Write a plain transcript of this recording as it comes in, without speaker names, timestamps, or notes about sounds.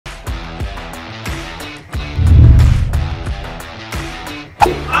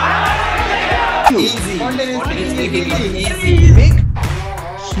Spontaneously. Big,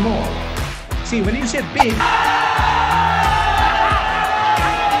 small. See, when you say big,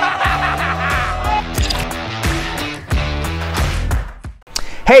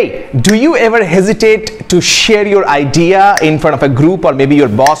 hey, do you ever hesitate to share your idea in front of a group or maybe your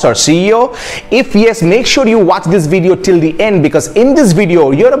boss or CEO? If yes, make sure you watch this video till the end, because in this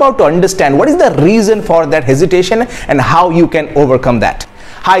video, you're about to understand what is the reason for that hesitation and how you can overcome that.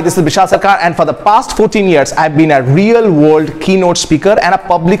 Hi, this is Bishal Sarkar, and for the past 14 years, I've been a real-world keynote speaker and a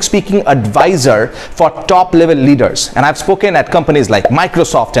public speaking advisor for top-level leaders. And I've spoken at companies like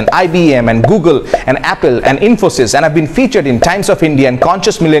Microsoft and IBM and Google and Apple and Infosys, and I've been featured in Times of India and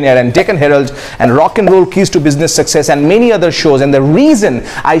Conscious Millionaire and Deccan Herald and Rock and Roll Keys to Business Success and many other shows. And the reason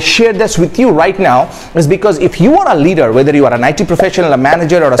I share this with you right now is because if you are a leader, whether you are an IT professional, a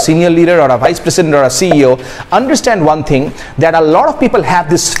manager, or a senior leader, or a vice president, or a CEO, understand one thing, that a lot of people have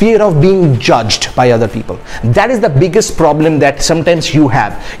this fear of being judged by other people. That is the biggest problem that sometimes you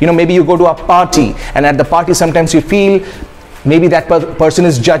have. You know, maybe you go to a party, and at the party sometimes you feel maybe that person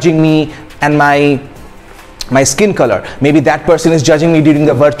is judging me and my skin color. Maybe that person is judging me during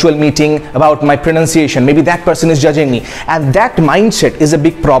the virtual meeting about my pronunciation. Maybe that person is judging me. And that mindset is a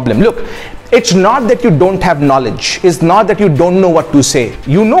big problem. Look, it's not that you don't have knowledge. It's not that you don't know what to say.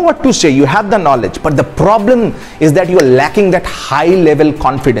 You know what to say. You have the knowledge. But the problem is that you're lacking that high level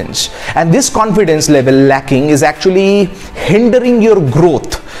confidence. And this confidence level lacking is actually hindering your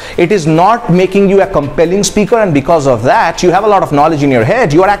growth. It is not making you a compelling speaker, and because of that, you have a lot of knowledge in your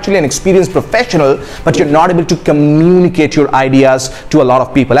head. You are actually an experienced professional, but you're not able to communicate your ideas to a lot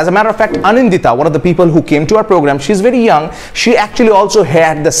of people. As a matter of fact, Anindita, one of the people who came to our program, she's very young. She actually also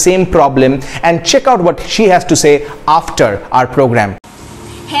had the same problem, and check out what she has to say after our program.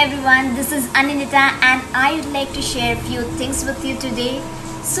 Hey everyone, this is Anindita, and I would like to share a few things with you today.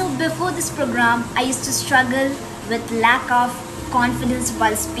 So before this program, I used to struggle with lack of confidence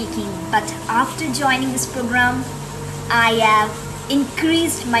while speaking, but after joining this program, I have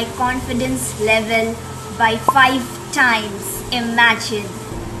increased my confidence level by 5 times. Imagine.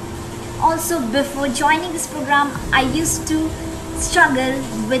 Also, before joining this program, I used to struggle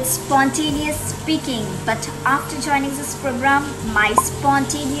with spontaneous speaking, but after joining this program, my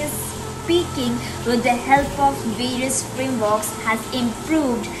spontaneous speaking with the help of various frameworks has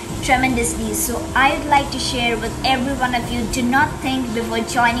improved tremendously. So I would like to share with every one of you, do not think before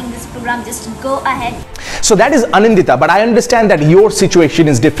joining this program, just go ahead. So that is Anindita, but I understand that your situation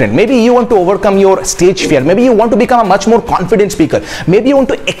is different. Maybe you want to overcome your stage fear. Maybe you want to become a much more confident speaker. Maybe you want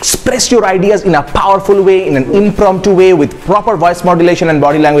to express your ideas in a powerful way, in an impromptu way, with proper voice modulation and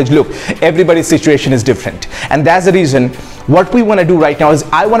body language. Look, everybody's situation is different. And that's the reason what we want to do right now is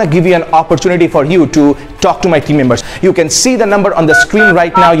I want to give you an opportunity for you to talk to my team members. You can see the number on the screen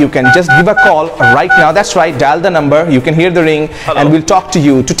right now. You can just give a call right now. That's right, dial the number. You can hear the ring. Hello. And we'll talk to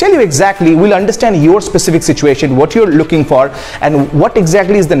you to tell you exactly, we'll understand your specific situation, what you're looking for, and what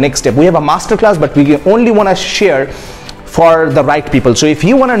exactly is the next step. We have a masterclass, but we only want to share for the right people. So if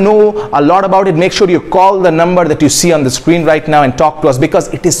you want to know a lot about it, make sure you call the number that you see on the screen right now and talk to us,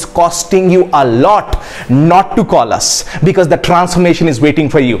 because it is costing you a lot not to call us, because the transformation is waiting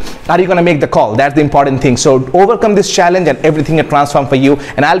for you. Are you going to make the call? That's the important thing. So overcome this challenge and everything will transform for you,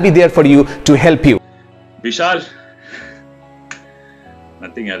 and I'll be there for you to help you. Bishal,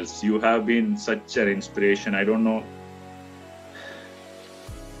 nothing else. You have been such an inspiration. I don't know.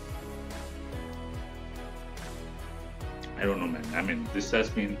 I don't know, man. I mean, this has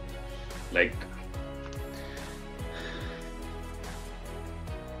been like,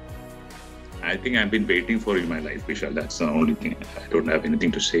 I think I've been waiting for you in my life, Bishal. That's the only thing. I don't have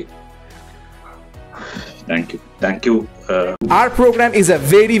anything to say. Thank you. Thank you. Our program is a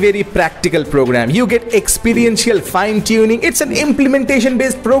very, very practical program. You get experiential fine-tuning. It's an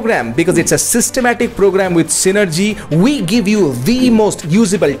implementation-based program because it's a systematic program with synergy. We give you the most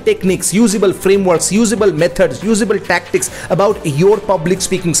usable techniques, usable frameworks, usable methods, usable tactics about your public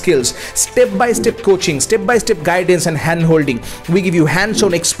speaking skills. Step-by-step coaching, step-by-step guidance and hand-holding. We give you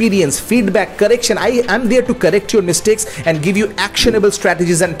hands-on experience, feedback, correction. I am there to correct your mistakes and give you actionable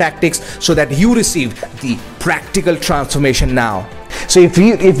strategies and tactics so that you receive the practical transformation now. So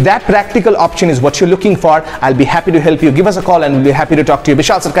if that practical option is what you're looking for, I'll be happy to help you. Give us a call and we'll be happy to talk to you.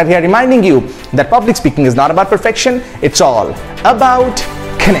 Bishal Sarkar here, reminding you that public speaking is not about perfection, it's all about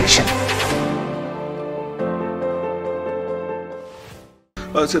connection.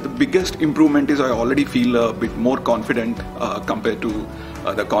 So the biggest improvement is I already feel a bit more confident compared to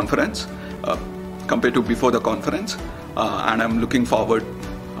the conference, compared to before the conference, and I'm looking forward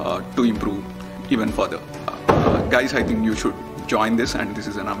to improve even further. Guys, I think you should join this, and this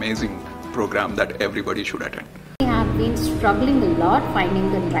is an amazing program that everybody should attend. I have been struggling a lot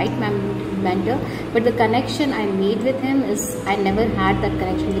finding the right mentor, but the connection I made with him is I never had that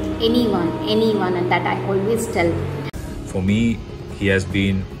connection with anyone, and that I always tell. For me, he has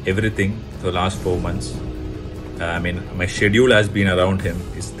been everything for the last 4 months. I mean, my schedule has been around him.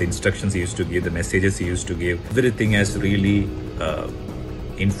 It's the instructions he used to give, the messages he used to give. Everything has really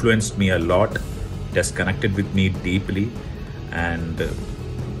influenced me a lot. It has connected with me deeply, and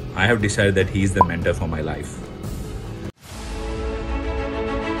I have decided that he is the mentor for my life.